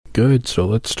good, so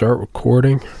let's start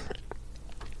recording.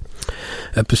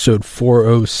 Episode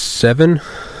 407,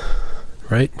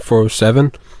 right?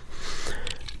 407.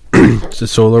 It's a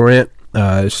solo rant.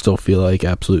 I still feel like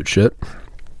absolute shit,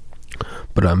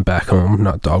 but I'm back home,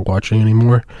 not dog watching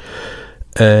anymore,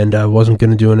 and I wasn't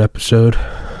going to do an episode,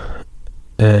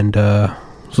 and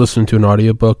was listening to an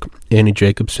audiobook. Annie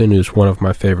Jacobson, who's one of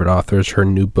my favorite authors, her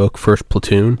new book, First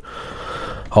Platoon,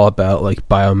 all about like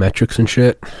biometrics and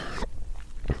shit,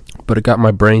 but it got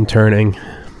my brain turning,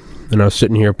 and I was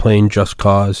sitting here playing Just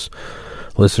Cause,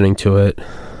 listening to it,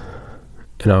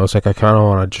 and I was like, I kind of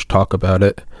want to just talk about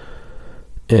it.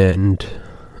 And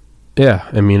yeah,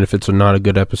 I mean, if it's not a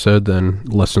good episode, then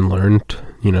lesson learned,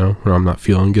 you know, or I'm not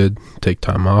feeling good, take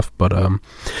time off. But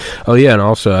oh yeah, and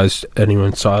also, as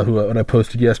anyone saw what I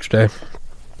posted yesterday,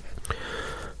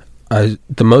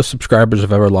 the most subscribers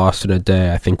I've ever lost in a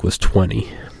day, I think, was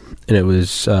 20, and it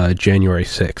was January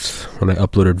 6th when I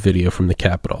uploaded video from the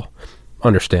Capitol.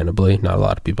 Understandably, not a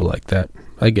lot of people like that.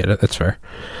 I get it, that's fair.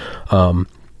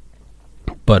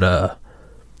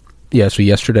 Yeah, so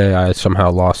yesterday I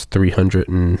somehow lost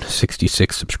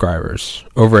 366 subscribers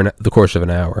over the course of an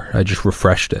hour. I just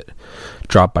refreshed it.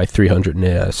 Dropped by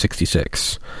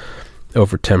 366.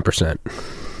 Over 10%.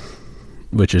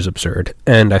 Which is absurd.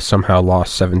 And I somehow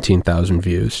lost 17,000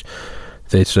 views.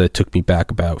 They said it took me back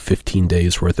about 15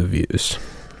 days worth of views.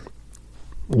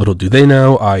 Little do they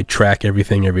know, I track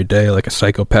everything every day like a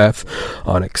psychopath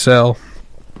on Excel.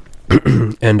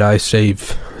 And I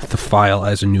save the file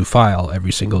as a new file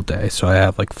every single day. So I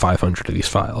have like 500 of these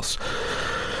files.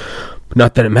 But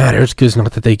not that it matters, because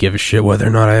not that they give a shit whether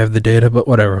or not I have the data, but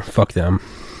whatever, fuck them.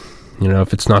 You know,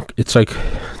 if it's not, it's like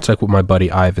what my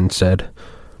buddy Ivan said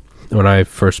when I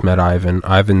first met Ivan.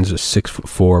 Ivan's a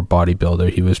 6'4"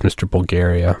 bodybuilder. He was Mr.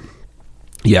 Bulgaria.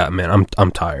 Yeah, man,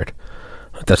 I'm tired.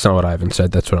 That's not what Ivan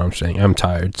said. That's what I'm saying. I'm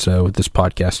tired. So this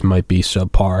podcast might be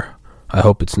subpar. I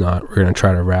hope it's not. We're going to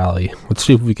try to rally. Let's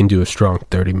see if we can do a strong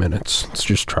 30 minutes. Let's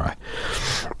just try.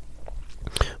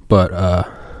 But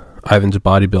Ivan's a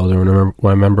bodybuilder. I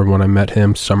remember when I met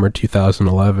him, summer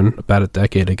 2011, about a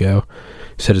decade ago,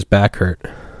 he said his back hurt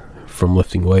from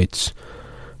lifting weights.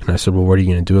 And I said, well, what are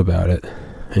you going to do about it?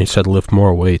 And he said, lift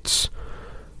more weights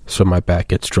so my back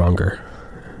gets stronger.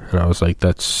 And I was like,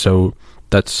 that's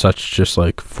such just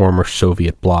like former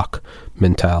Soviet bloc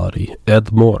mentality.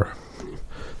 Add more.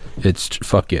 It's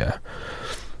fuck yeah.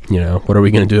 You know, what are we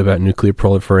going to do about nuclear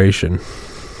proliferation?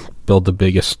 Build the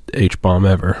biggest H-bomb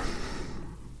ever.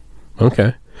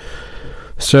 Okay.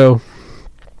 So,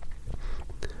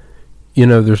 you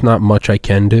know, there's not much I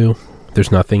can do. There's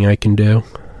nothing I can do.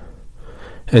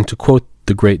 And to quote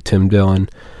the great Tim Dillon,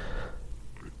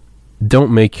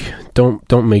 don't make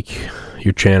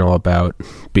your channel about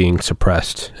being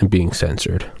suppressed and being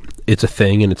censored. It's a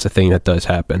thing, and it's a thing that does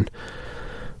happen.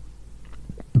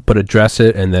 But address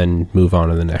it and then move on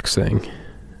to the next thing.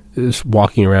 Just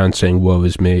walking around saying woe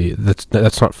is me,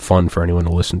 that's not fun for anyone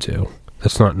to listen to.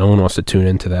 No one wants to tune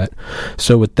into that.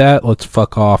 So with that, let's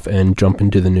fuck off and jump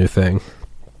into the new thing.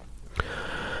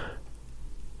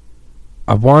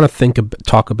 I want to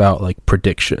talk about like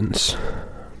predictions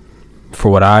for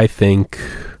what I think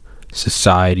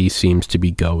society seems to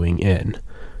be going in.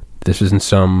 This isn't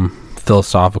some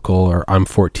philosophical or I'm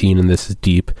 14 and this is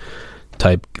deep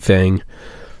type thing.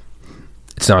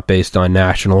 It's not based on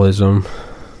nationalism,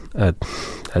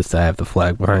 as I have the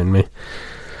flag behind me.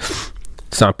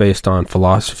 It's not based on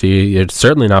philosophy. It's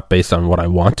certainly not based on what I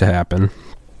want to happen.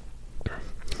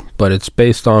 But it's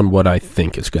based on what I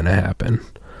think is going to happen.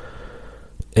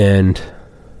 And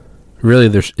really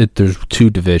there's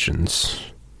two divisions.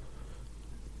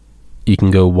 You can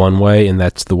go one way, and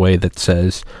that's the way that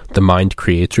says the mind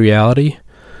creates reality,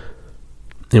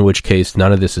 in which case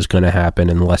none of this is going to happen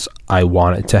unless I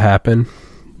want it to happen,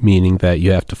 meaning that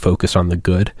you have to focus on the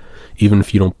good. Even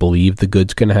if you don't believe the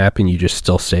good's going to happen, you just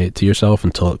still say it to yourself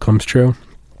until it comes true.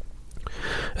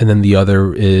 And then the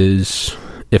other is,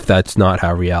 if that's not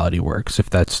how reality works, if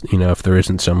that's, you know, if there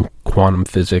isn't some quantum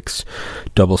physics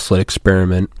double slit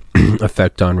experiment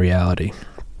effect on reality.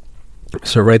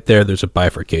 So right there's a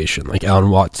bifurcation. Like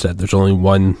Alan Watts said, there's only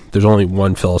one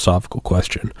philosophical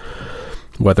question: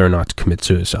 whether or not to commit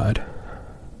suicide.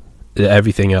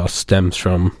 Everything else stems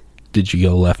from, did you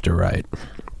go left or right?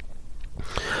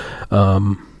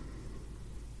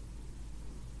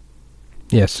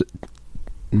 Yes,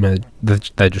 man,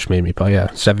 that just made me,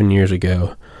 7 years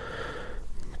ago,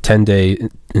 10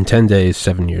 days,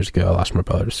 7 years ago, I lost my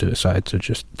brother to suicide. So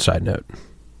just side note,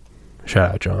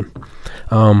 shout out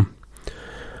John.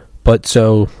 But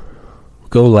so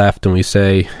go left and we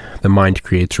say the mind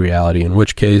creates reality, in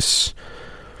which case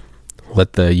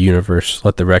let the universe,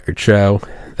 let the record show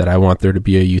that I want there to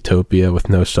be a utopia with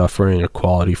no suffering,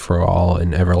 equality for all,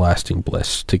 and everlasting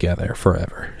bliss together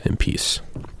forever in peace.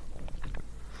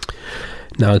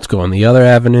 Now let's go on the other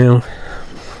avenue.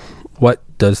 What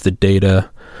does the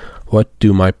data, what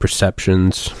do my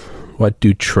perceptions, what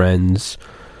do trends,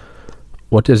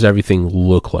 what does everything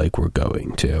look like we're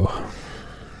going to?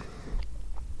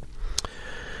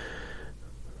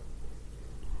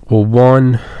 Well,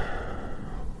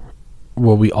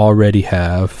 what we already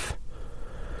have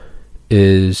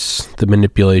is the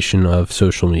manipulation of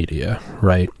social media,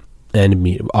 right?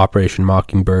 And Operation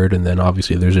Mockingbird, and then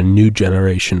obviously there's a new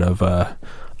generation of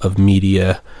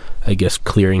media, I guess,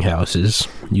 clearinghouses.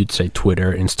 You'd say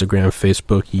Twitter, Instagram,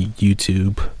 Facebook,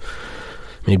 YouTube,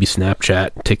 maybe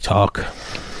Snapchat, TikTok,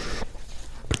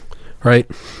 right?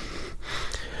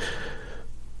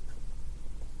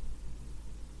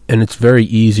 And it's very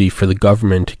easy for the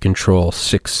government to control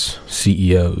 6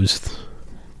 CEOs.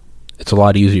 It's a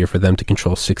lot easier for them to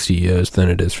control 6 CEOs than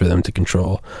it is for them to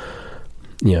control,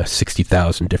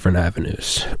 60,000 different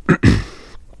avenues.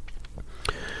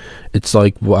 It's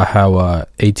like how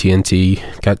AT&T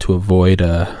got to avoid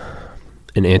an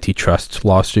antitrust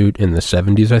lawsuit in the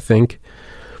 70s, I think.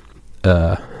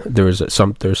 There was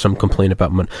some complaint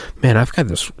about money. Man, I've got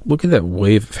this. Look at that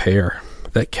wave of hair.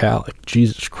 That calic.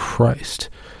 Jesus Christ.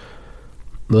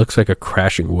 It looks like a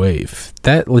crashing wave.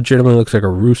 That legitimately looks like a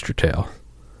rooster tail.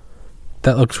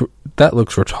 That looks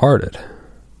retarded.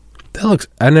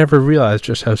 I never realized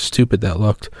just how stupid that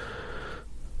looked.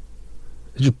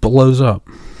 It just blows up.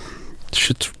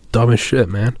 Shit's dumb as shit,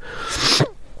 man.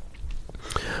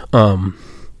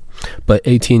 But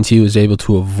AT&T was able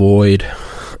to avoid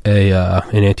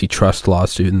an antitrust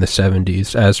lawsuit in the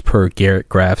 70s, as per Garrett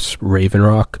Graff's Raven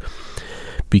Rock,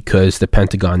 because the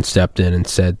Pentagon stepped in and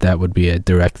said that would be a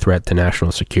direct threat to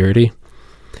national security.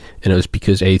 And it was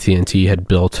because AT&T had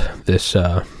built this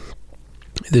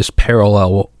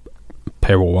parallel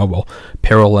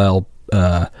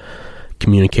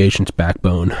communications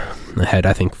backbone. It had,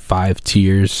 I think, 5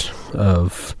 tiers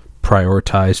of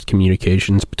prioritized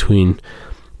communications between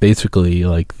basically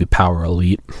like the power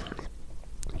elite,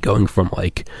 going from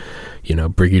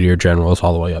brigadier generals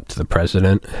all the way up to the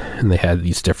president. And they had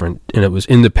these different, and it was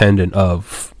independent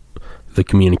of the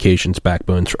communications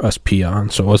backbones for us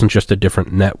peons. So it wasn't just a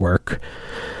different network,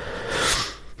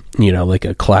 like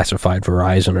a classified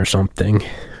Verizon or something.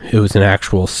 It was an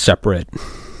actual separate,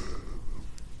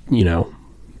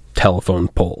 telephone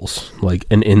poles, like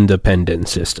an independent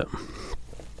system.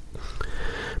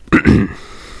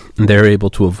 They're able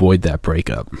to avoid that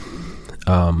breakup.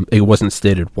 It wasn't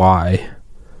stated why.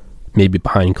 Maybe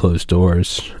behind closed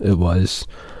doors it was,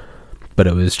 but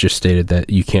it was just stated that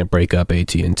you can't break up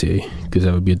AT&T because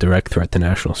that would be a direct threat to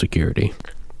national security.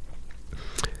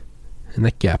 And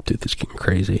that gap tooth is getting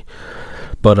crazy.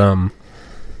 But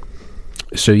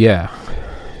so yeah,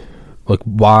 like,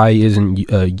 why isn't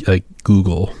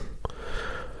Google,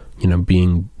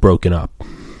 being broken up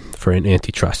for an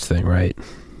antitrust thing, right?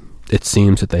 It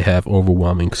seems that they have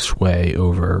overwhelming sway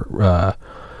over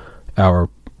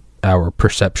our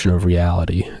perception of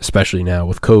reality, especially now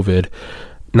with COVID.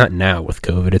 Not now with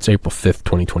COVID, it's April 5th,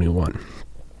 2021.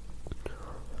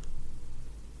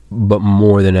 But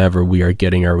more than ever, we are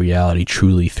getting our reality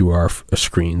truly through our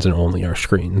screens and only our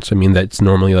screens. I mean, that's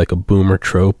normally like a boomer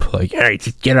trope, like, hey,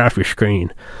 just get off your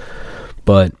screen.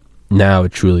 But now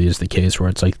it truly is the case where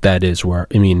it's like, that is where,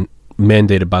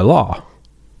 mandated by law.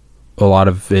 A lot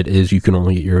of it is you can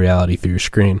only get your reality through your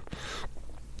screen.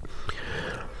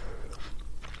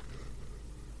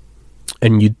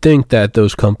 And you'd think that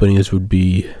those companies would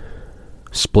be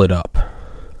split up.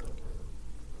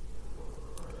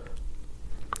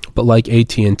 But like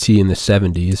AT&T in the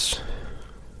 70s,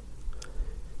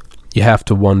 you have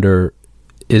to wonder,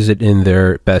 is it in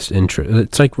their best interest?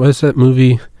 It's like, what is that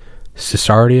movie?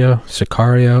 Sicario,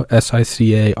 Sicario,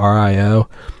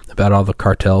 about all the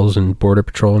cartels and border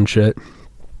patrol and shit.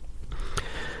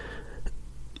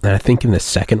 And I think in the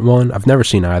second one, I've never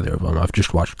seen either of them. I've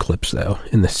just watched clips, though.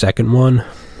 In the second one,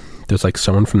 there's like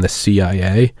someone from the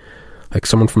CIA, like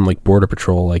someone from like border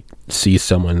patrol, like sees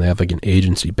someone, they have like an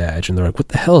agency badge, and they're like, what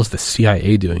the hell is the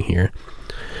CIA doing here?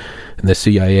 And the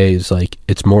CIA is like,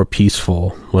 it's more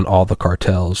peaceful when all the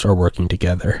cartels are working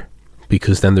together,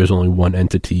 because then there's only one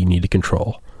entity you need to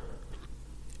control.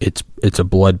 It's a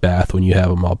bloodbath when you have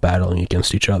them all battling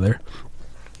against each other.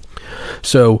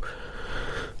 So,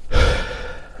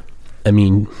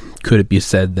 could it be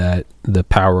said that the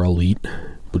power elite,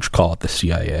 which call it the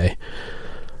CIA,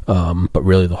 but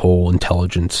really the whole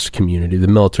intelligence community, the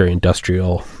military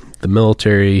industrial the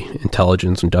military,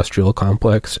 intelligence, industrial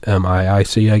complex,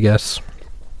 MIIC, I guess,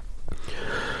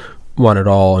 want it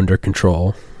all under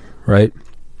control, right?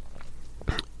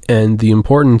 And the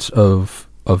importance of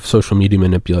social media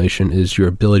manipulation is your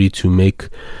ability to make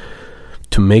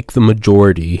the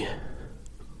majority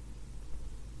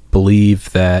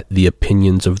believe that the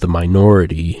opinions of the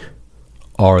minority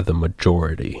are the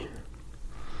majority.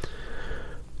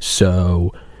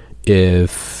 So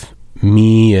if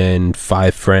me and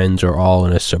 5 friends are all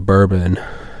in a Suburban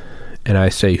and I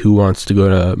say who wants to go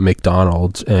to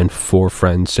McDonald's, and 4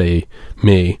 friends say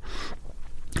me,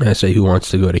 and I say who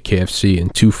wants to go to KFC,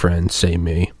 and 2 friends say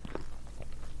me,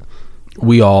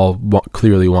 we all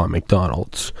clearly want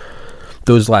McDonald's.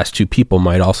 Those last 2 people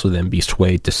might also then be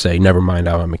swayed to say, never mind,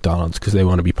 I want McDonald's, because they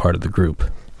want to be part of the group.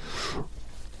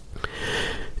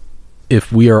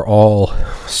 If we are all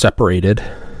separated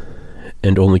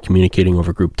and only communicating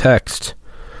over group text,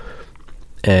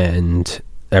 and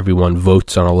everyone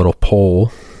votes on a little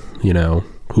poll,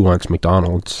 who wants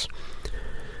McDonald's,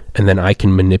 and then I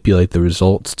can manipulate the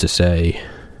results to say,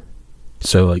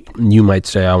 so like you might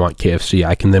say I want KFC,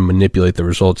 I can then manipulate the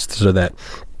results so that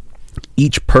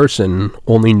each person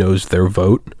only knows their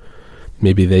vote.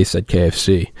 Maybe they said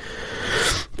KFC,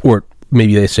 or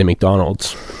maybe they say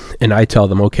McDonald's, and I tell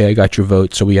them, okay, I got your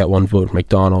vote, so we got 1 vote for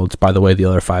McDonald's. By the way, the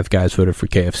other 5 guys voted for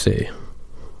KFC.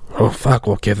 Oh fuck,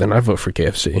 okay, then I vote for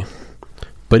KFC.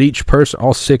 But each person,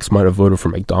 all 6 might have voted for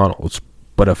McDonald's,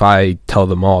 but if I tell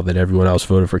them all that everyone else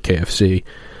voted for KFC,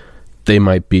 they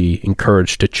might be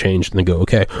encouraged to change and they go,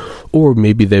 okay. Or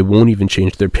maybe they won't even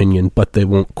change their opinion, but they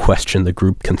won't question the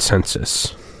group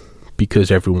consensus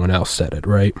because everyone else said it,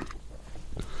 right?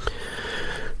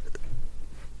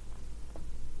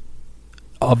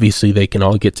 Obviously, they can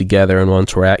all get together, and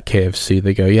once we're at KFC,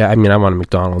 they go, yeah, I want a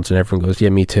McDonald's, and everyone goes, yeah,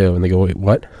 me too. And they go, wait,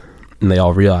 what? And they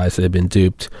all realize they've been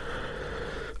duped.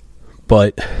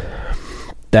 But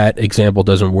that example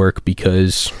doesn't work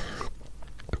because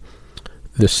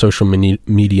the social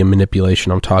media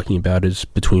manipulation I'm talking about is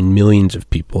between millions of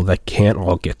people that can't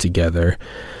all get together.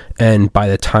 And by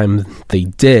the time they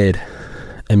did,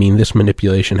 this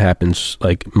manipulation happens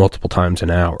like multiple times an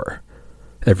hour,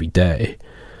 every day.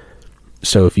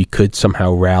 So if you could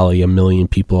somehow rally 1 million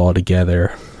people all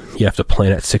together, you have to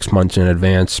plan it 6 months in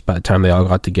advance. By the time they all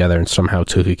got together and somehow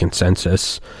took a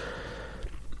consensus,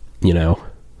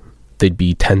 they'd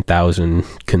be 10,000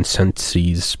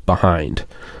 consensuses behind,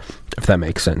 if that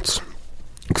makes sense.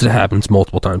 Because it happens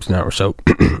multiple times an hour, so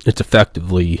it's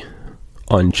effectively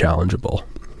unchallengeable.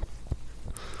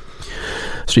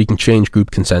 So you can change group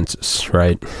consensus,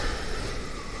 right?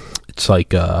 It's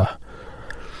like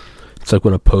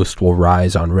when a post will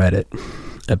rise on Reddit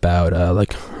about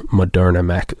like Moderna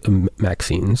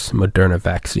vaccines,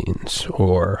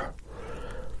 or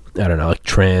I don't know, like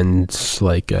trans,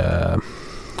 like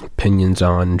opinions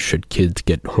on should kids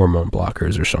get hormone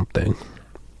blockers or something,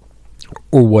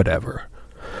 or whatever.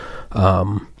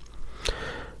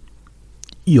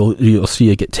 You'll see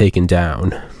it get taken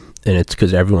down, and it's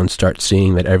because everyone starts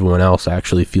seeing that everyone else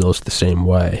actually feels the same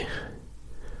way.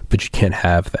 But you can't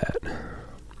have that.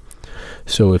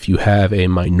 So if you have a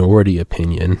minority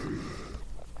opinion,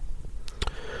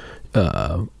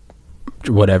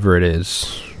 whatever it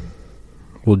is,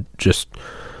 we'll just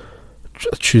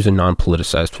choose a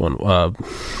non-politicized one,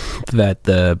 that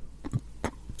the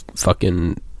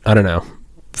fucking, I don't know,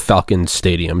 Falcon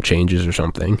Stadium changes or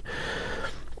something.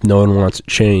 No one wants it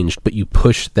changed, but you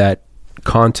push that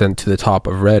content to the top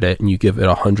of Reddit and you give it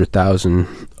 100,000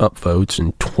 upvotes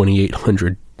and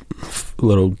 2,800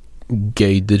 little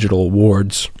gay digital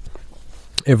awards.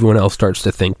 Everyone else starts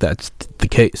to think that's the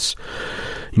case.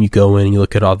 And you go in and you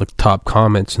look at all the top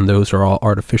comments, and those are all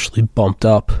artificially bumped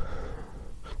up,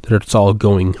 that it's all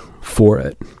going for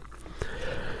it.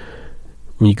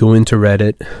 When you go into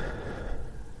Reddit,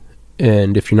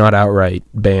 and if you're not outright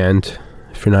banned,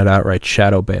 if you're not outright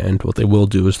shadow banned, what they will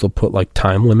do is they'll put like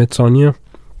time limits on you.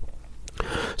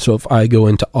 So if I go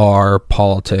into our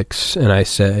politics and I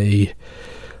say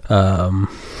I'm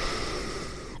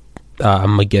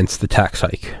against the tax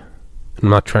hike, I'm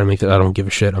not trying to make that, I don't give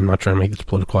a shit, I'm not trying to make this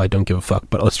political, I don't give a fuck,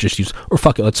 but let's just use, or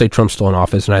fuck it, let's say Trump's still in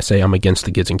office and I say I'm against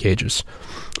the kids in cages.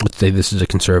 Let's say this is a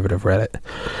conservative Reddit,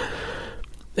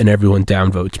 and everyone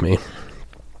downvotes me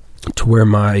to where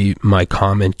my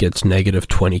comment gets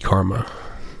 -20 karma.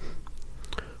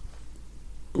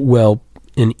 Well,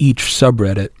 in each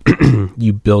subreddit,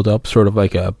 you build up sort of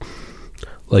like a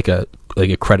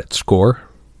credit score,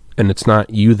 and it's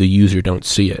not, you the user don't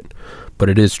see it, but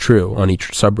it is true on each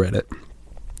subreddit.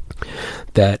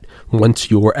 that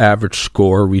once your average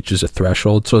score reaches a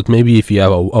threshold, so maybe if you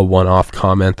have a one-off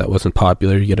comment that wasn't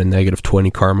popular, you get a negative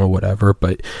 20 karma, whatever,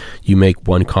 but you make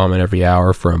one comment every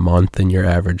hour for a month and your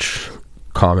average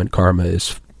comment karma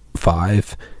is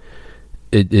 5,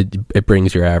 it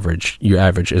brings your average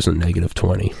isn't negative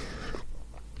 20.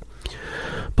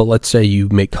 But let's say you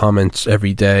make comments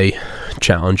every day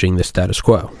challenging the status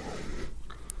quo.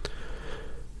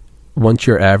 Once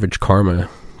your average karma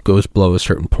goes below a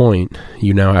certain point,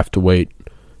 you now have to wait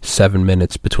 7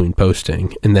 minutes between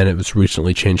posting, and then it was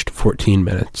recently changed to 14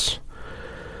 minutes.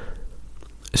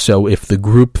 So if the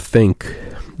group think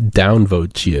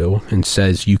downvotes you and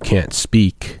says you can't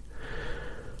speak,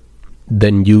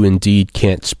 then you indeed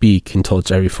can't speak until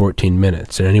it's every 14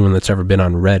 minutes. And anyone that's ever been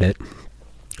on Reddit,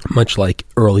 much like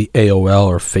early AOL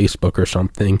or Facebook or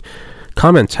something,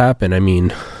 comments happen,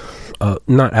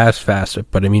 not as fast,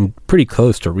 but pretty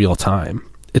close to real time.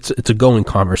 It's a going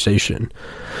conversation.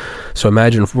 So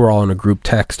imagine if we're all in a group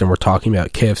text and we're talking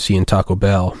about KFC and Taco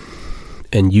Bell,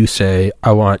 and you say,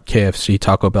 I want KFC,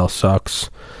 Taco Bell sucks.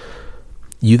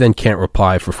 You then can't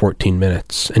reply for 14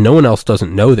 minutes. And no one else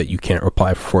doesn't know that you can't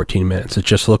reply for 14 minutes. It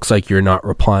just looks like you're not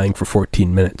replying for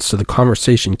 14 minutes. So the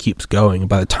conversation keeps going.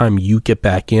 By the time you get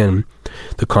back in,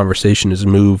 the conversation has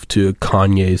moved to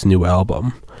Kanye's new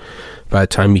album. By the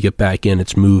time you get back in,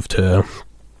 it's moved to,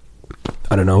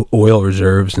 I don't know, oil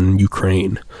reserves in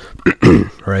Ukraine.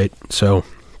 Right? So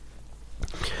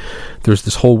there's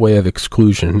this whole way of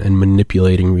exclusion and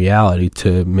manipulating reality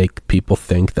to make people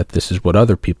think that this is what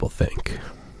other people think.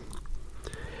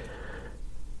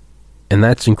 And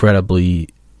that's incredibly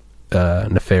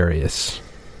nefarious,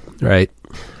 right?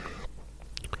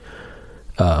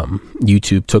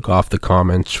 YouTube took off the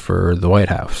comments for the White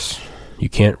House. You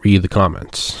can't read the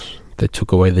comments. They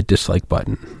took away the dislike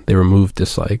button. They removed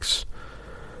dislikes.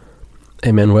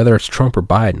 Hey man, whether it's Trump or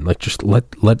Biden, just let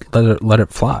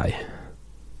it fly.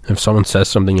 If someone says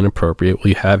something inappropriate, well,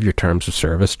 you have your terms of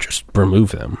service, just remove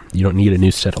them. You don't need a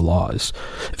new set of laws.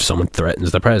 If someone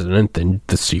threatens the president, then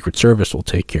the Secret Service will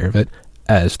take care of it,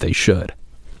 as they should.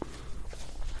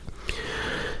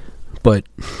 But,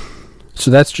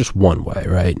 so that's just one way,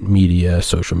 right? Media,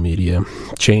 social media,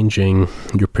 changing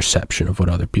your perception of what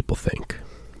other people think.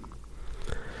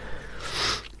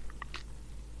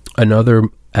 Another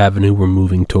avenue we're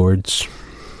moving towards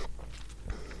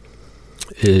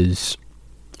is,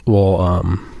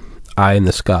 Eye in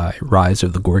the Sky, Rise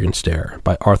of the Gorgon Stare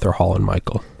by Arthur Hall and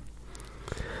Michael,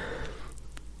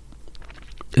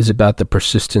 is about the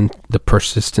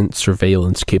persistent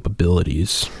surveillance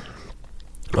capabilities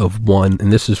of one,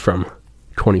 and this is from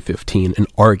 2015, an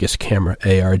Argus camera,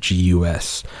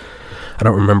 ARGUS. I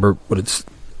don't remember what it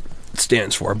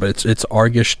stands for, but it's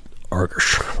Argus,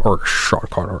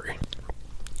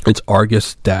 it's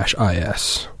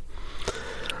Argus-IS.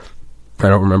 I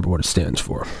don't remember what it stands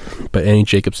for, but Annie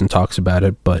Jacobson talks about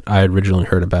it, but I originally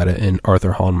heard about it in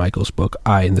Arthur Hall and Michael's book,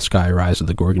 Eye in the Sky, Rise of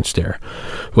the Gorgon Stare,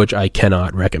 which I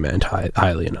cannot recommend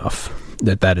highly enough.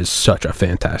 That is such a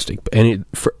fantastic...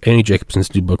 Annie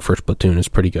Jacobson's new book, First Platoon, is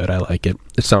pretty good. I like it.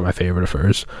 It's not my favorite of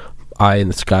hers. Eye in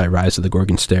the Sky, Rise of the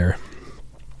Gorgon Stare.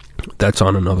 That's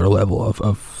on another level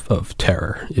of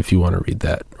terror, if you want to read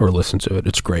that or listen to it.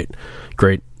 It's great.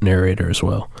 Great narrator as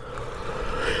well.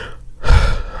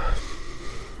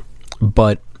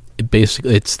 But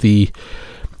basically,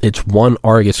 it's one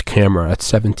Argus camera at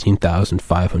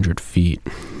 17,500 feet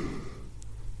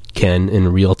can,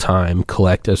 in real time,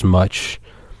 collect as much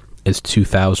as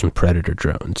 2,000 Predator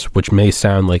drones, which may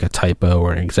sound like a typo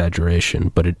or an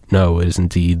exaggeration, but it is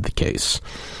indeed the case.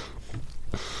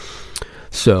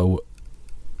 So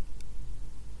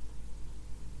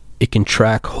it can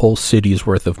track whole cities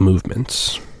worth of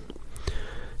movements.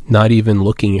 Not even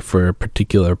looking for a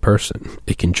particular person.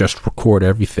 It can just record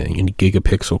everything in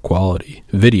gigapixel quality.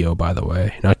 Video, by the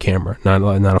way, not camera, not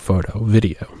a photo,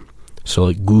 video. So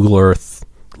like Google Earth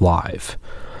Live.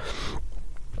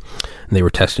 And they were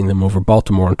testing them over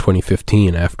Baltimore in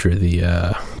 2015 after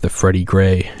the Freddie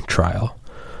Gray trial.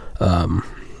 And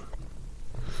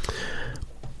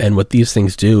what these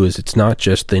things do is, it's not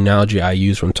just the analogy I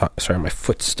use when sorry, my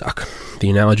foot's stuck.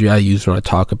 The analogy I use when I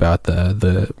talk about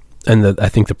I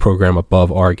think the program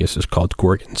above Argus is called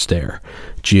Gorgon Stare,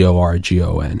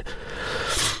 GORGON.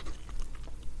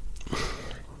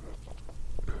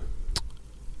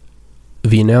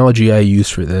 The analogy I use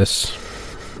for this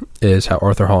is how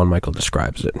Arthur Hall and Michael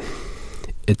describes it.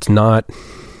 It's not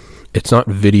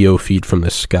video feed from the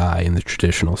sky in the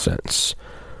traditional sense.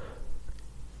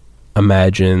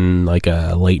 Imagine like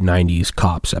a late 90s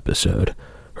Cops episode,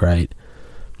 right?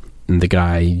 And the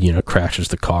guy, crashes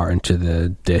the car into the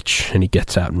ditch and he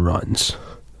gets out and runs.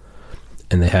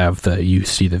 and they have you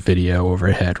see the video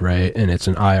overhead, right? And it's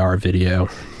an IR video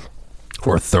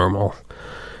or thermal,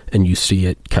 and you see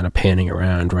it kind of panning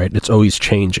around, right? It's always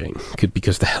changing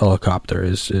because the helicopter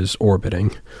is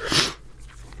orbiting.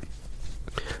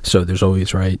 So there's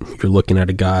always, right, you're looking at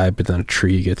a guy, but then a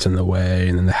tree gets in the way,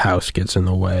 and then the house gets in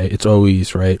the way. It's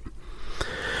always, right?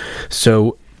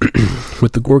 So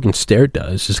what the Gorgon Stare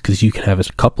does is, because you can have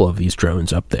a couple of these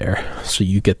drones up there, so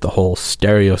you get the whole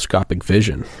stereoscopic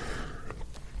vision.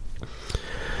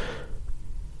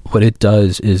 What it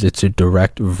does is it's a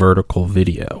direct vertical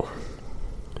video,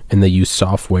 and they use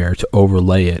software to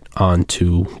overlay it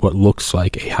onto what looks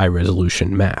like a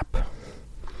high-resolution map.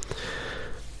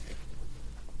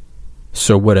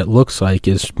 So what it looks like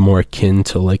is more akin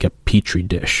to like a petri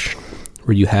dish,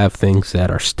 where you have things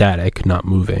that are static, not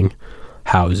moving,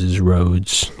 houses,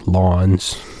 roads,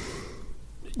 lawns,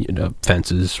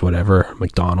 fences, whatever,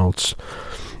 McDonald's.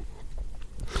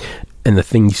 And the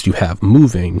things you have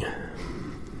moving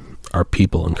are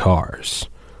people and cars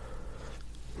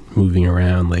moving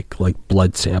around like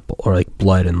blood sample, or like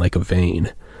blood in like a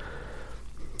vein.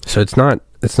 So it's not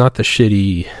the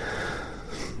shitty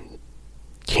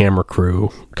camera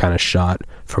crew kind of shot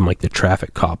from like the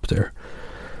traffic copter.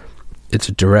 It's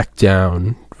a direct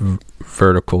down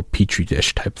vertical petri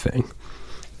dish type thing.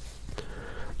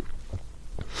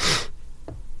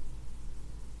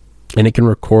 And it can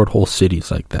record whole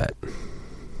cities like that.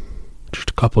 Just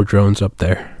a couple drones up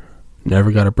there.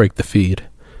 Never got to break the feed.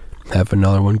 Have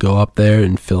another one go up there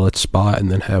and fill its spot,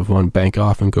 and then have one bank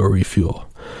off and go refuel.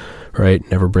 Right?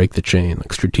 Never break the chain.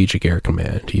 Like Strategic Air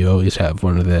Command. You always have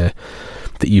one of the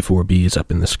E4Bs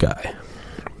up in the sky.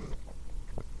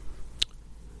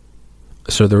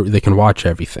 So they can watch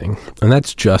everything. And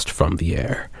that's just from the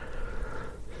air.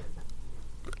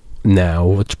 Now,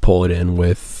 let's pull it in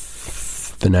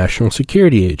with the National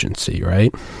Security Agency,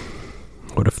 right?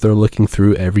 What if they're looking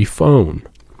through every phone?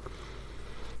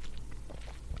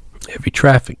 Every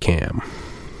traffic cam?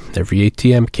 Every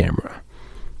ATM camera?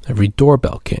 Every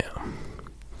doorbell cam?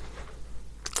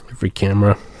 Every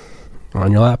camera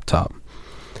on your laptop?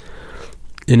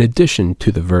 In addition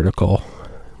to the vertical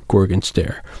Gorgon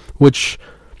Stare, which,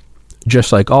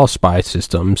 just like all spy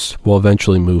systems, will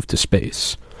eventually move to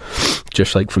space.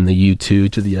 Just like from the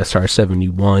U-2 to the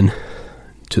SR-71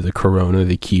 to the Corona,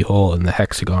 the Keyhole, and the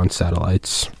Hexagon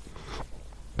satellites.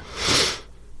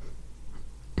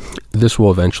 This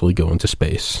will eventually go into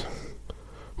space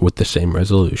with the same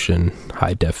resolution,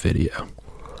 high-def video.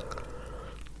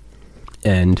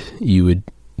 And you would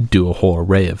do a whole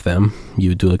array of them. You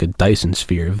would do like a Dyson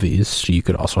sphere of these, so you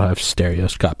could also have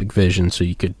stereoscopic vision, so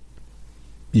you could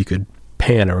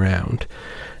pan around.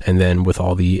 And then with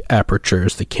all the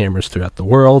apertures, the cameras throughout the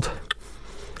world,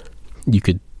 you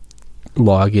could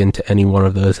log into any one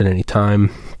of those at any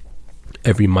time.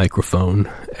 Every microphone,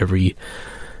 every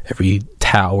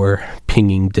tower,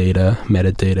 pinging data,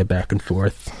 metadata back and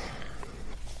forth.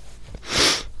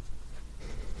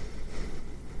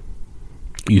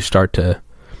 You start to,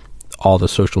 all the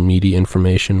social media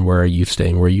information, where are you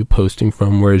staying, where are you posting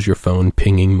from, where is your phone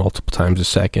pinging multiple times a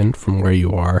second from where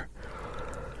you are.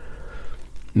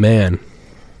 Man,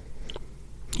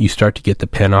 you start to get the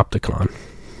panopticon.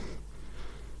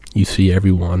 You see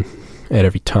everyone at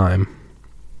every time.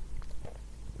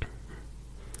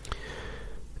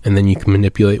 And then you can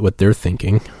manipulate what they're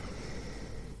thinking.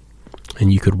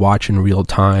 And you could watch in real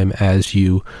time as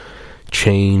you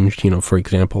change, for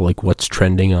example, like what's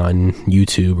trending on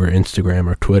YouTube or Instagram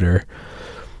or Twitter.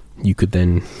 You could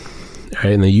then,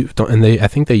 right, and I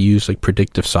think they use like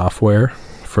predictive software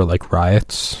for like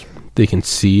riots. They can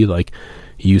see like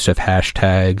use of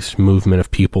hashtags, movement of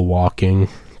people walking.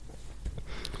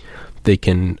 They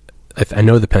can, I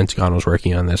know the Pentagon was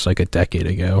working on this like a decade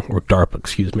ago, or DARPA,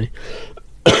 excuse me.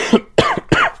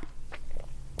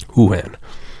 Wuhan.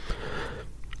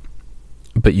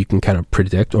 But you can kind of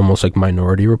predict, almost like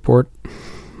Minority Report,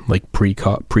 like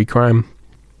pre-crime.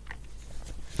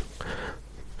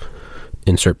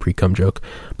 Insert pre-cum joke.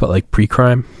 But like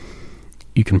pre-crime,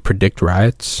 you can predict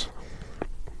riots,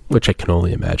 which I can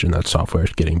only imagine that software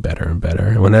is getting better and better.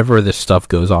 And whenever this stuff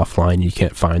goes offline, you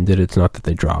can't find it. It's not that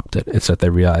they dropped it. It's that they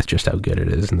realized just how good it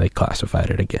is and they classified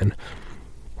it again.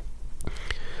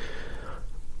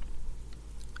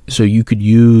 So you could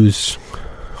use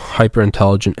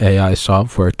hyper-intelligent AI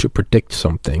software to predict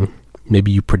something.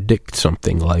 Maybe you predict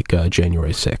something like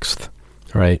January 6th,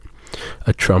 right?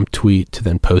 A Trump tweet to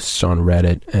then posts on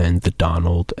Reddit and the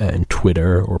Donald and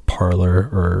Twitter or Parler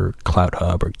or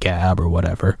CloutHub or Gab or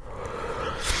whatever.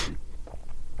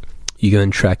 You can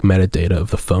then track metadata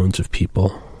of the phones of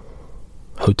people,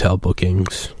 hotel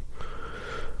bookings,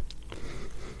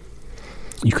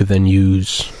 You could then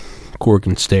use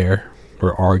Gorgon Stare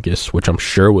or Argus, which I'm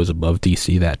sure was above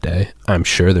DC that day. I'm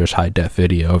sure there's high-def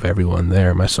video of everyone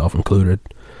there, myself included.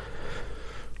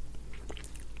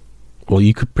 Well,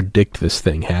 you could predict this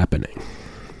thing happening.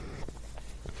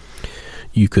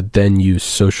 You could then use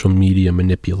social media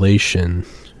manipulation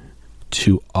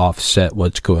to offset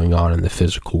what's going on in the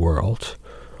physical world.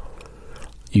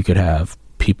 You could have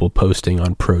people posting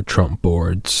on pro-Trump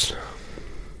boards,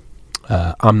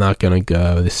 I'm not going to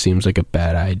go, this seems like a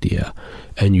bad idea.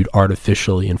 And you'd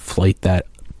artificially inflate that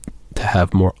to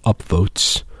have more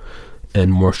upvotes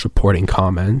and more supporting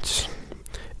comments,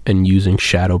 and using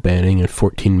shadow banning and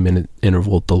 14-minute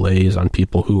interval delays on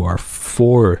people who are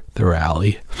for the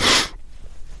rally.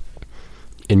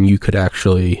 And you could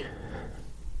actually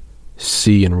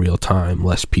see in real time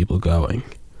less people going.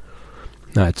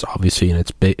 Now, it's obviously in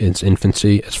its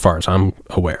infancy, as far as I'm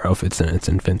aware of. It's in its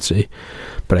infancy,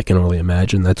 but I can only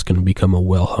imagine that's going to become a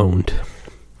well-honed,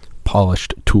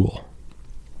 polished tool.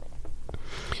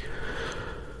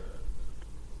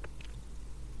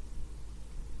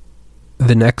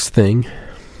 The next thing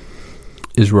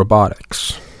is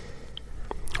robotics.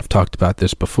 I've talked about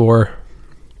this before.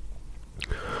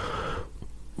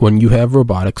 When you have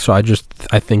robotics, so I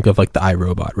think of like the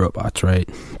iRobot robots, right?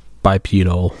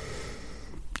 Bipedal,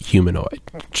 humanoid.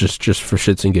 Just for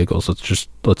shits and giggles,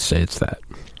 let's say it's that.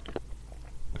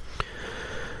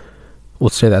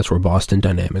 Let's say that's where Boston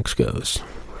Dynamics goes.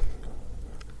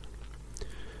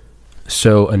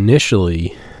 So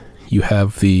initially, you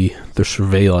have the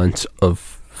surveillance of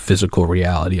physical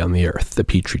reality on the Earth, the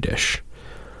Petri dish.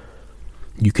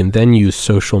 You can then use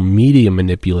social media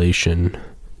manipulation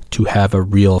to have a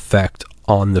real effect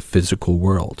on the physical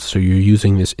world. So you're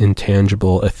using this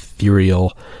intangible,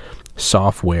 ethereal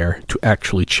software to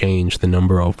actually change the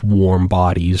number of warm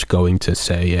bodies going to,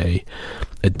 say,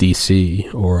 a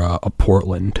DC or a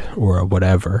Portland or a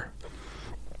whatever.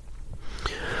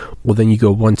 Well, then you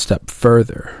go one step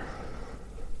further,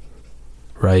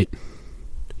 right?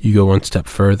 You go one step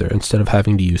further. Instead of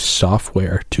having to use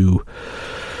software to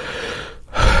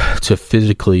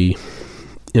physically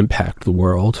impact the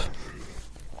world,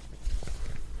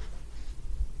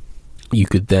 you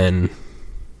could then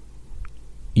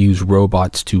use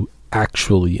robots to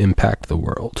actually impact the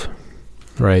world,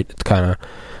 right? It's kind of,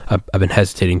 I've been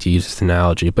hesitating to use this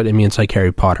analogy, but I mean, it's like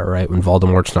Harry Potter, right? When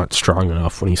Voldemort's not strong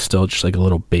enough, when he's still just like a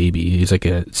little baby, he's like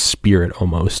a spirit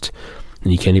almost,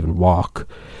 and he can't even walk.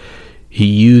 He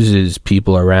uses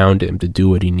people around him to do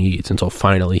what he needs until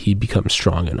finally he becomes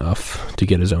strong enough to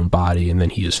get his own body, and then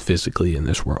he is physically in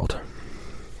this world.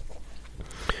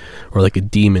 Or like a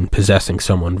demon possessing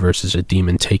someone versus a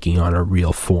demon taking on a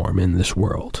real form in this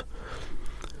world.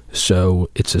 So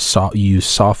it's you use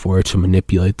software to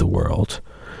manipulate the world.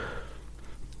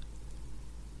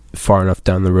 Far enough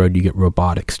down the road, you get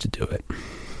robotics to do it.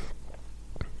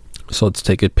 So let's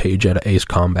take a page out of Ace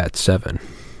Combat 7.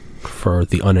 For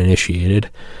the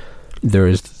uninitiated,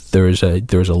 there's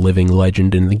a living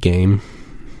legend in the game.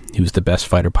 He was the best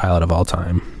fighter pilot of all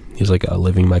time. He's like a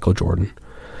living Michael Jordan.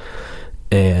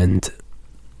 And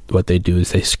what they do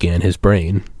is they scan his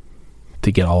brain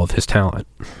to get all of his talent.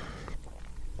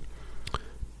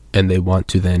 And they want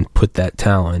to then put that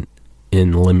talent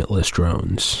in limitless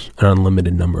drones, an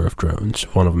unlimited number of drones.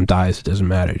 If one of them dies, it doesn't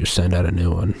matter, just send out a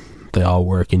new one. They all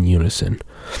work in unison.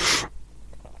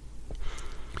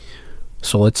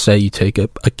 So let's say you take a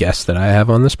guest that I have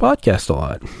on this podcast a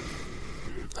lot.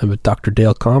 I have a Dr.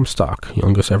 Dale Comstock,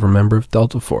 youngest ever member of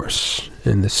Delta Force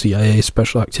in the CIA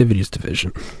Special Activities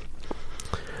Division.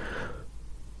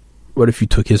 What if you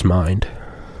took his mind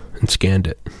and scanned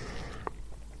it?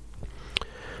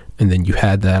 And then you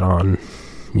had that on,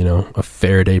 a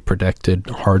Faraday protected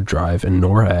hard drive in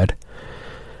NORAD,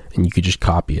 and you could just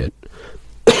copy it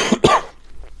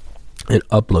and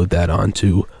upload that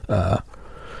onto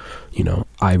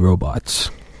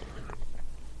iRobots.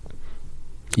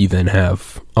 You then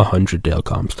have 100 Dale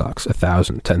Comstocks,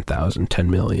 1,000, 10,000, 10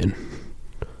 million.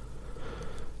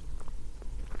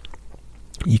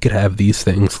 You could have these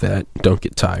things that don't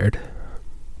get tired.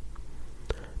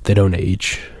 They don't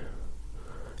age.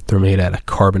 They're made out of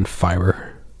carbon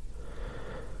fiber,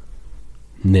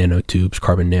 nanotubes,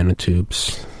 carbon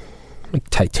nanotubes, like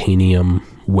titanium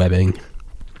webbing,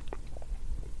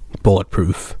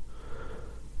 bulletproof.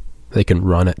 They can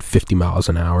run at 50 miles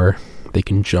an hour. They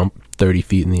can jump 30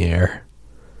 feet in the air.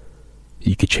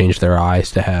 You could change their eyes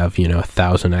to have,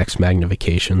 1,000x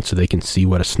magnification so they can see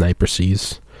what a sniper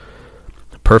sees.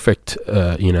 Perfect,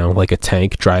 like a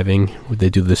tank driving. They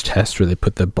do this test where they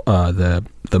put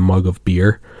the mug of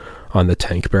beer on the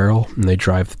tank barrel, and they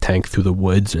drive the tank through the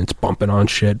woods and it's bumping on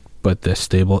shit, but the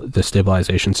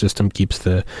stabilization system keeps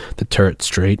the turret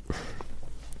straight.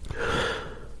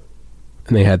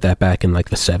 And they had that back in like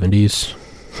the 70s.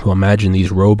 Well, imagine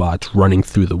these robots running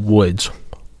through the woods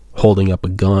holding up a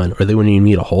gun, or they wouldn't even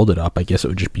need to hold it up. I guess it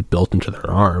would just be built into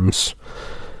their arms.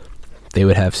 They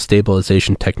would have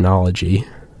stabilization technology,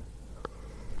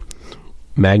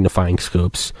 magnifying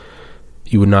scopes.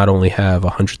 You would not only have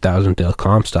 100,000 Dale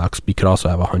Comstocks, but you could also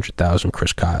have 100,000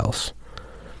 Chris Kyles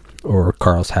or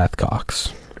Carl's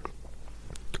Hathcocks.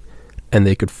 And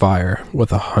they could fire with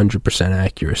 100%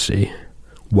 accuracy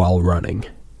while running.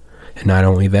 And not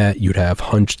only that, you'd have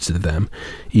hundreds of them.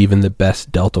 Even the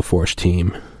best Delta Force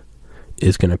team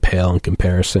is going to pale in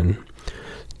comparison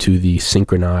to the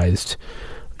synchronized,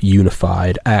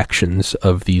 unified actions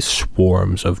of these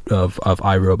swarms of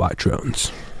iRobot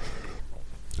drones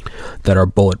that are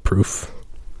bulletproof.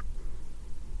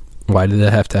 Why do they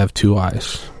have to have 2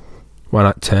 eyes? Why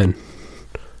not 10?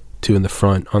 2 in the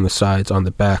front, on the sides, on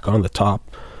the back, on the top.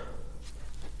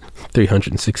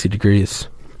 360 degrees.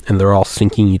 And they're all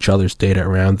syncing each other's data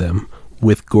around them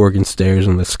with Gorgon stairs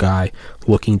in the sky,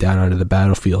 looking down onto the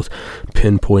battlefield,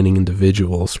 pinpointing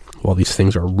individuals while these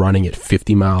things are running at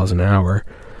 50 miles an hour,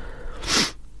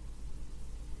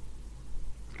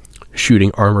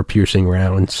 shooting armor-piercing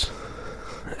rounds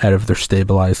out of their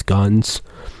stabilized guns.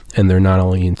 And they're not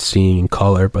only seeing in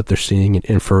color, but they're seeing in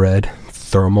infrared,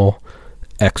 thermal,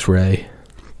 X-ray.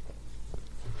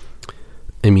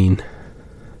 I mean,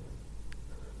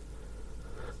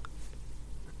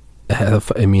 how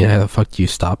the fuck do you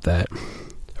stop that?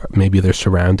 Maybe they're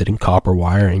surrounded in copper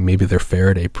wiring. Maybe they're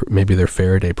Faraday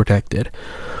protected.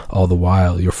 All the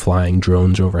while, you're flying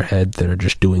drones overhead that are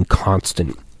just doing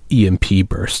constant EMP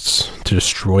bursts to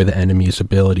destroy the enemy's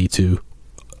ability to,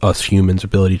 us humans'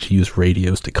 ability to use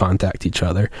radios to contact each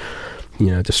other. You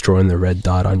know, destroying the red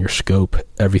dot on your scope.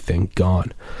 Everything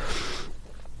gone.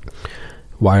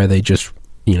 Why are they just,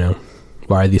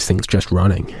 why are these things just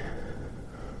running?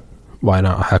 Why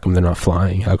not? How come they're not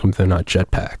flying? How come they're not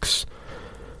jetpacks?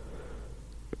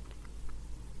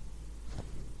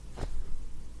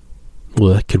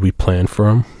 Well, could we plan for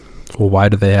them? Well, why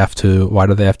do they have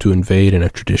to invade in a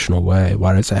traditional way?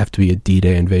 Why does it have to be a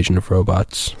D-Day invasion of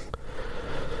robots?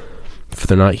 If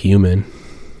they're not human,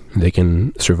 they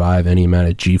can survive any amount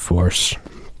of G-force.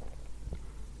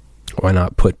 Why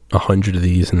not put 100 of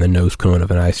these in the nose cone of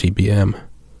an ICBM?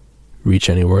 Reach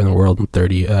anywhere in the world in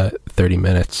 30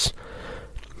 minutes.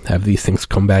 Have these things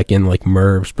come back in like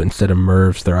MIRVs, but instead of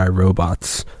MIRVs, they're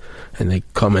iRobots. And they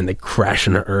come and they crash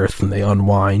into Earth and they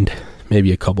unwind.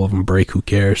 Maybe a couple of them break, who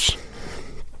cares?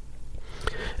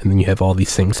 And then you have all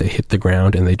these things that hit the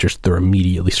ground and they're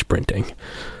immediately sprinting.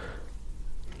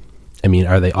 I mean,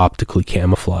 are they optically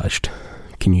camouflaged?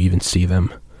 Can you even see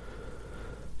them?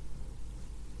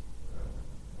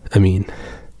 I mean,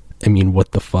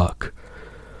 what the fuck?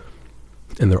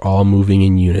 And they're all moving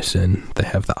in unison. They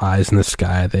have the eyes in the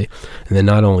sky. And then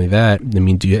not only that,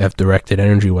 do you have directed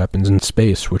energy weapons in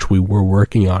space, which we were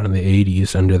working on in the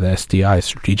 80s under the SDI,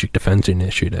 Strategic Defense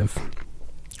Initiative.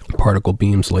 Particle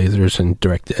beams, lasers, and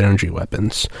directed energy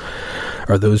weapons.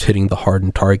 Are those hitting the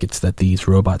hardened targets that these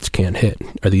robots can't hit?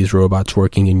 Are these robots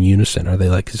working in unison? Are they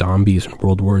like zombies in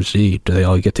World War Z? Do they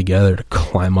all get together to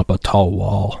climb up a tall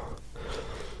wall?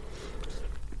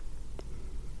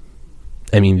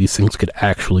 These things could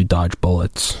actually dodge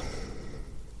bullets.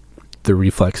 The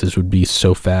reflexes would be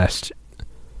so fast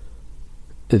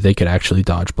that they could actually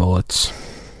dodge bullets.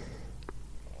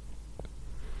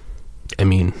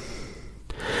 And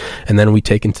then we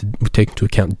take into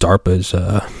account DARPA's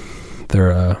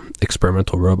their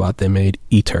experimental robot they made,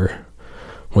 ITER,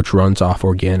 which runs off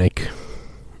organic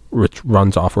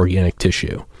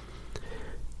tissue.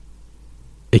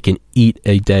 It can eat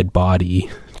a dead body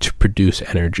to produce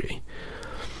energy.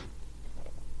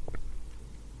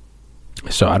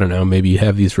 So I don't know, maybe you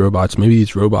have these robots. Maybe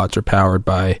these robots are powered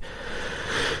by,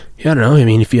 I don't know,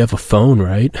 if you have a phone,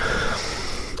 right?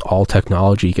 All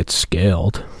technology gets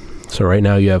scaled. So right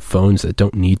now you have phones that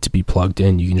don't need to be plugged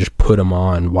in. You can just put them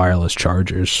on wireless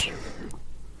chargers.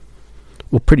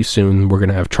 Well, pretty soon we're going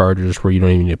to have chargers where you don't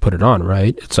even need to put it on,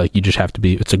 right? It's like you just have to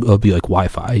be, it'll be like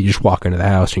Wi-Fi. You just walk into the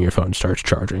house and your phone starts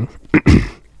charging.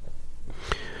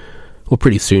 Well,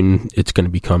 pretty soon it's going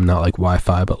to become not like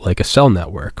Wi-Fi, but like a cell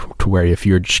network, to where if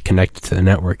you're just connected to the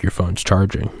network, your phone's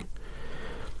charging.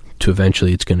 To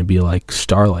eventually it's going to be like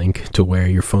Starlink, to where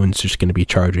your phone's just going to be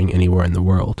charging anywhere in the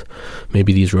world.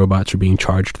 Maybe these robots are being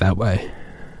charged that way.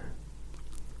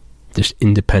 Just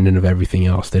independent of everything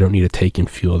else. They don't need to take in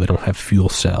fuel. They don't have fuel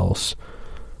cells.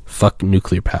 Fuck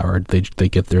nuclear powered. They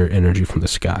get their energy from the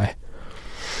sky.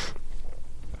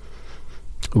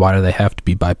 Why do they have to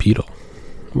be bipedal?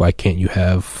 Why can't you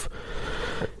have,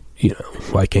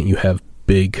 why can't you have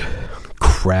big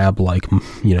crab-like,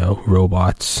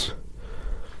 robots?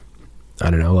 I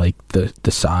don't know, like the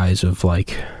size of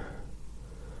the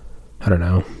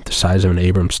size of an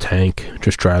Abrams tank,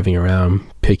 just driving around,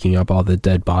 picking up all the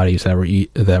dead bodies that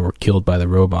were killed by the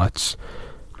robots,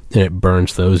 and it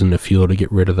burns those in the fuel to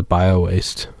get rid of the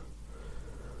bio-waste.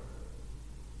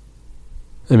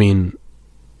 I mean,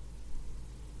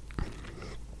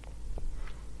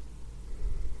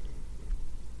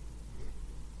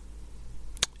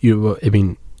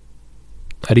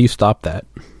 how do you stop that?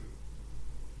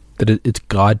 It's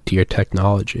God tier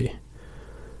technology.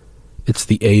 It's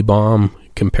the A-bomb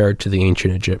compared to the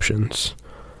ancient Egyptians.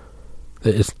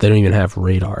 They don't even have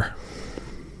radar.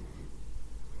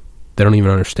 They don't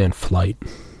even understand flight,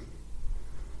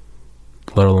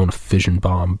 let alone a fission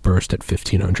bomb burst at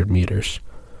 1,500 meters.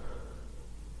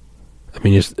 I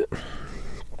mean,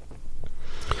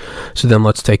 so then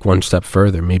let's take one step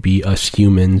further. Maybe us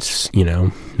humans,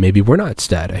 maybe we're not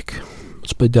static.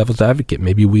 Let's play devil's advocate.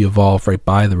 Maybe we evolve right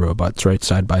by the robots, right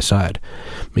side by side.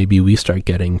 Maybe we start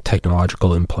getting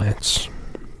technological implants.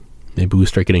 Maybe we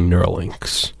start getting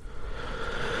Neuralinks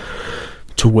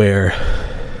to where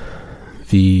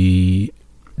the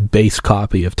base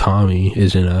copy of Tommy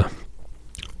is in a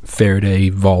Faraday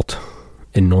vault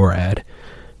in NORAD,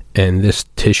 and this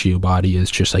tissue body is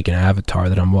just like an avatar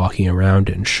that I'm walking around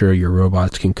in. Sure, your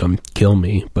robots can come kill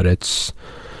me, but it's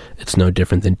no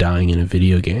different than dying in a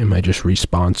video game. I just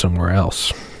respawn somewhere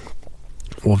else.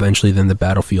 Well, eventually then the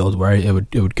battlefield, where it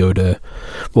would go to,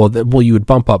 you would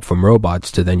bump up from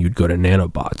robots to then you'd go to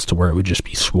nanobots, to where it would just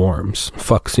be swarms.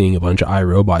 Fuck seeing a bunch of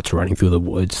iRobots running through the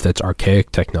woods. That's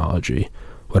archaic technology.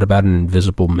 What about an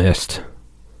invisible mist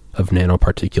of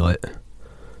nanoparticulate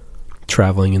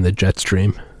traveling in the jet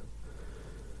stream?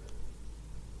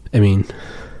 I mean,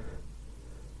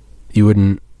 you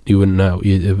wouldn't know.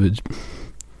 It would.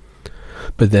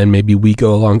 But then maybe we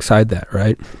go alongside that,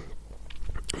 right?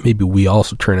 Maybe we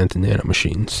also turn into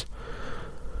nanomachines.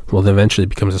 Well, then eventually it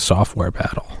becomes a software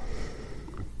battle.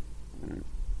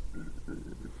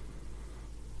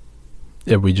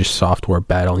 If we just software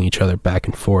battling each other back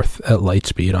and forth at light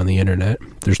speed on the internet.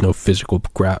 There's no physical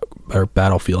or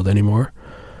battlefield anymore.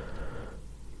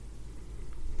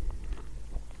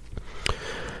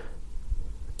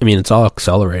 I mean, it's all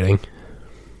accelerating.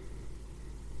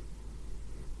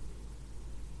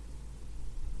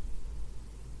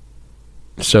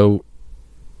 So,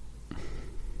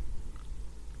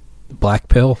 black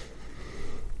pill,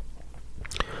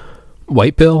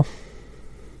 white pill,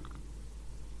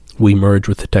 we merge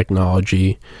with the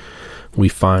technology, we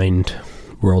find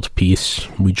world peace,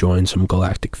 we join some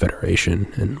galactic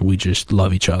federation, and we just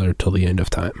love each other till the end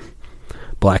of time.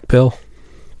 Black pill,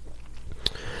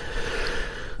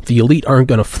 the elite aren't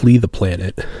going to flee the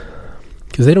planet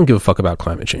because they don't give a fuck about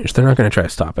climate change. They're not going to try to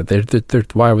stop it. They're,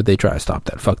 why would they try to stop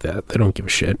that? Fuck that. They don't give a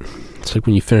shit. It's like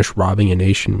when you finish robbing a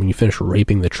nation, when you finish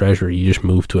raping the treasury, you just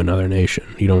move to another nation.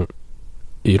 You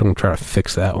don't try to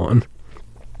fix that one.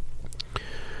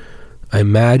 I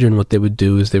imagine what they would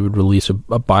do is they would release a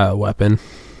bioweapon.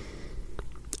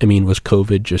 I mean, was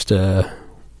COVID just was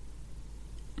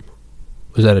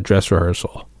that a dress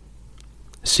rehearsal?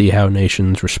 See how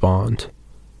nations respond.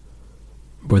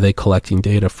 Were they collecting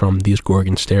data from these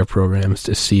Gorgon Stare programs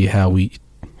to see how we,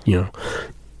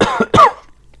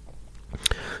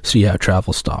 see how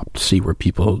travel stopped, see where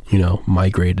people,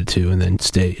 migrated to and then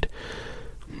stayed?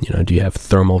 Do you have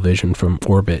thermal vision from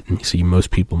orbit and you see most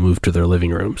people move to their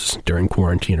living rooms during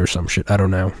quarantine or some shit? I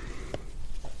don't know.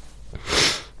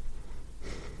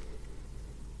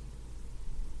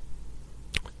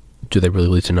 Do they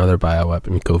release another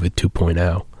bioweapon, COVID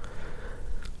 2.0?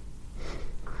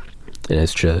 And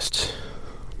it's just,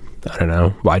 I don't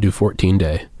know, why do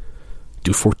 14-day?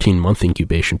 Do 14-month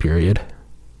incubation period.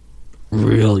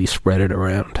 Really spread it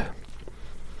around.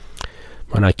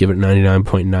 Why not give it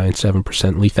 99.97%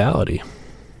 lethality?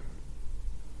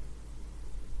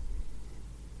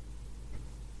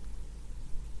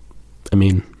 I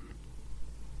mean,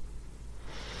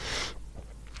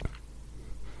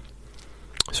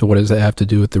 so what does that have to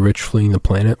do with the rich fleeing the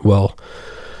planet? Well,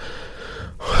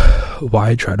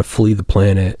 why try to flee the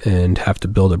planet and have to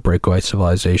build a breakaway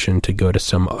civilization to go to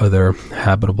some other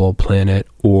habitable planet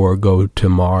or go to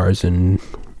Mars and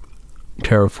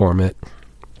terraform it?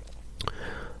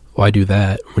 Why do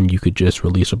that when you could just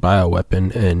release a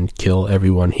bioweapon and kill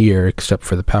everyone here except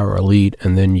for the power elite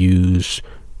and then use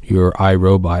your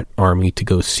iRobot army to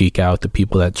go seek out the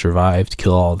people that survived,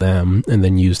 kill all them, and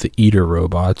then use the eater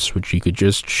robots, which you could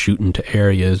just shoot into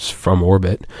areas from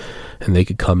orbit, and they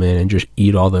could come in and just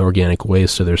eat all the organic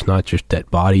waste so there's not just dead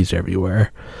bodies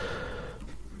everywhere.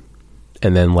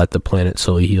 And then let the planet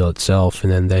slowly heal itself,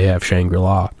 and then they have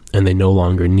Shangri-La. And they no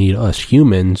longer need us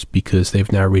humans because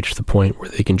they've now reached the point where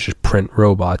they can just print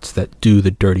robots that do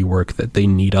the dirty work that they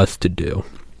need us to do.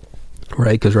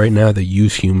 Right? Because right now they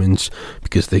use humans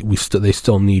because they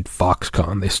still need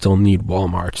Foxconn, they still need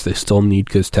Walmarts, they still need,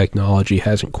 because technology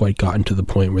hasn't quite gotten to the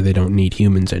point where they don't need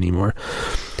humans anymore.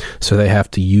 So they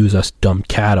have to use us dumb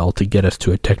cattle to get us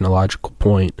to a technological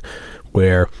point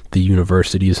where the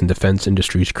universities and defense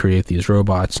industries create these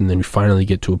robots, and then you finally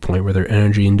get to a point where they're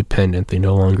energy independent. They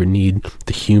no longer need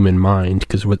the human mind,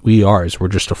 because what we are is we're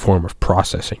just a form of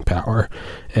processing power.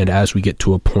 And as we get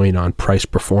to a point on price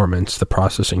performance, the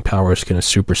processing power is going to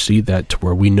supersede that to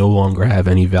where we no longer have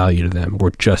any value to them.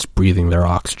 We're just breathing their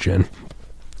oxygen.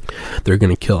 They're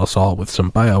going to kill us all with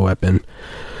some bioweapon,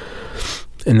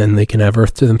 and then they can have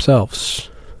Earth to themselves,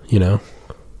 you know?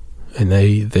 And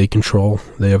they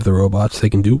have the robots, they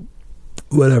can do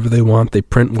whatever they want, they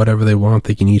print whatever they want,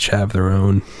 they can each have their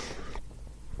own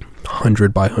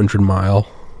 100 by 100 mile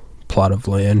plot of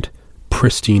land,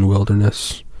 pristine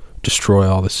wilderness, destroy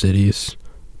all the cities.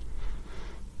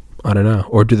 I don't know.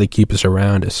 Or do they keep us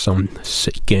around as some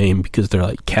sick game because they're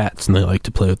like cats and they like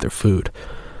to play with their food?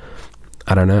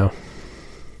 I don't know.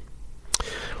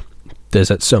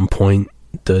 At some point,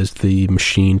 does the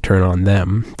machine turn on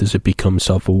them? Does it become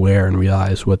self-aware and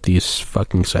realize what these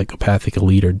fucking psychopathic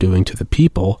elite are doing to the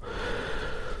people?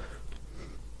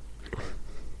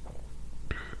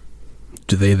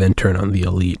 Do they then turn on the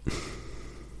elite?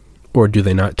 Or do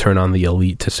they not turn on the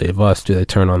elite to save us? Do they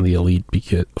turn on the elite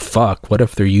because, what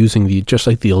if they're using just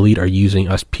like the elite are using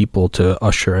us people to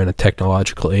usher in a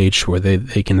technological age where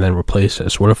they can then replace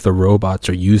us? What if the robots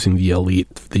are using the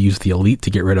elite? They use the elite to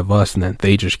get rid of us, and then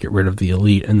they just get rid of the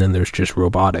elite, and then there's just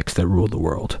robotics that rule the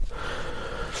world.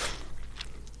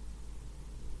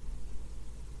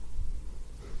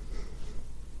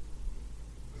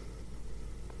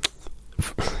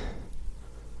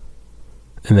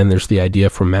 And then there's the idea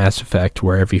from Mass Effect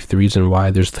where the reason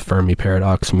why there's the Fermi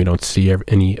paradox and we don't see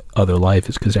any other life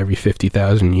is because every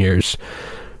 50,000 years,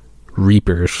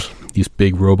 Reapers, these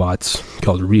big robots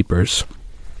called Reapers,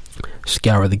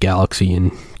 scour the galaxy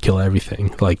and kill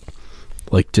everything, like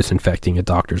disinfecting a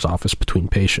doctor's office between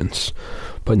patients.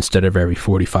 But instead of every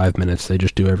 45 minutes, they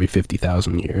just do every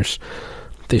 50,000 years.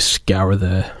 They scour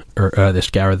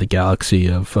the galaxy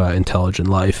of intelligent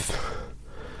life.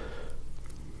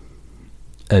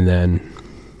 And then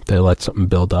they let something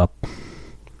build up.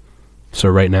 So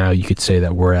right now you could say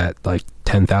that we're at like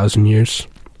 10,000 years,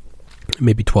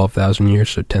 maybe 12,000 years,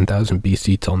 so 10,000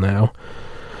 BC till now.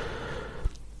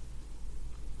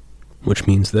 Which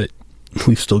means that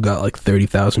we've still got like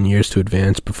 30,000 years to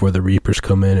advance before the Reapers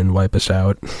come in and wipe us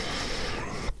out.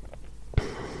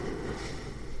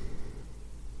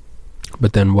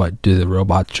 But then what? Do the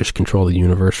robots just control the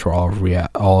universe for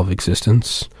all of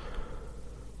existence?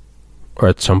 Or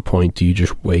at some point, do you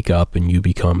just wake up and you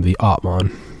become the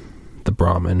Atman, the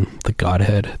Brahman, the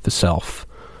Godhead, the Self,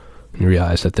 and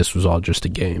realize that this was all just a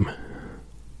game?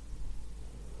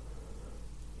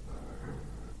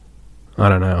 I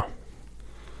don't know.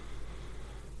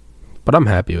 But I'm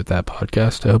happy with that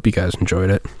podcast. I hope you guys enjoyed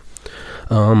it.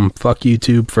 Fuck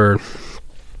YouTube for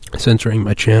censoring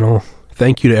my channel.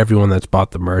 Thank you to everyone that's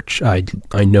bought the merch. I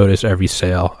notice every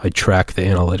sale. I track the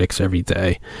analytics every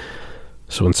day.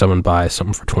 So when someone buys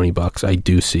something for $20, I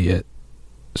do see it.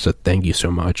 So thank you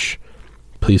so much.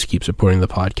 Please keep supporting the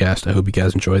podcast. I hope you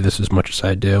guys enjoy this as much as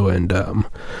I do. And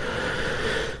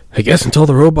I guess until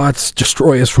the robots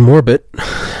destroy us from orbit,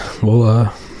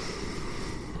 we'll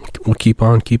keep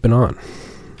on keeping on.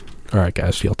 All right,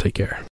 guys. Y'all take care.